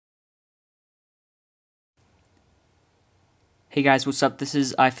Hey guys, what's up? This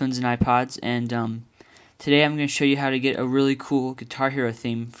is iPhones and iPods, and today I'm going to show you how to get a really cool Guitar Hero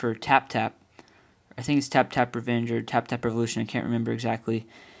theme for Tap Tap. I think it's Tap Tap Revenge or Tap Tap Revolution, I can't remember exactly.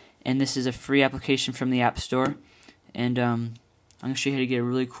 And this is a free application from the App Store, and I'm going to show you how to get a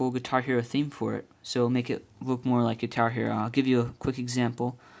really cool Guitar Hero theme for it, so it'll make it look more like Guitar Hero. I'll give you a quick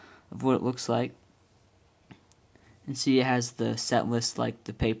example of what it looks like. And see, it has the set list like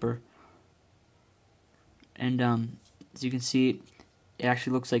the paper. And as you can see, it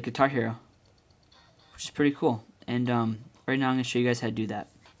actually looks like Guitar Hero, which is pretty cool. And right now I'm going to show you guys how to do that.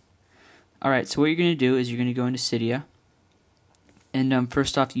 Alright, so what you're going to do is you're going to go into Cydia. And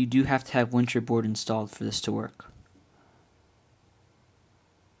first off, you do have to have Winterboard installed for this to work.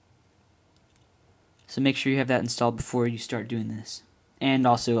 So make sure you have that installed before you start doing this. And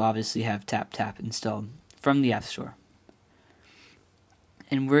also obviously have Tap Tap installed from the App Store.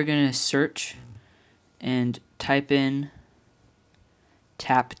 And we're going to search and type in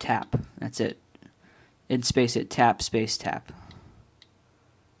Tap Tap. That's it. And space it, tap, space, tap.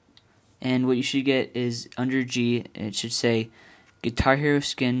 And what you should get is under G, it should say Guitar Hero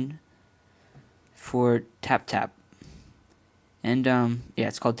skin for Tap Tap. And yeah,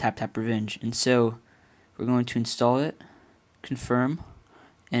 it's called Tap Tap Revenge. And so we're going to install it, confirm,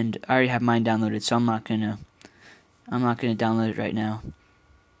 and I already have mine downloaded, so I'm not gonna download it right now.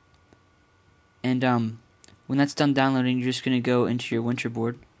 And when that's done downloading, you're just going to go into your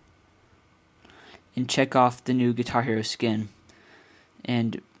Winterboard and check off the new Guitar Hero skin.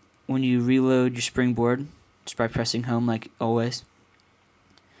 And when you reload your Springboard, just by pressing home like always,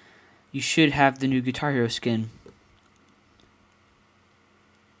 you should have the new Guitar Hero skin.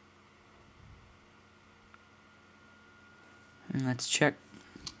 And let's check.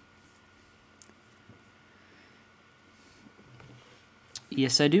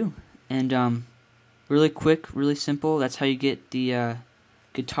 Yes, I do. And really quick, really simple. That's how you get the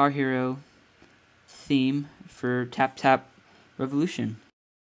Guitar Hero theme for Tap Tap Revolution.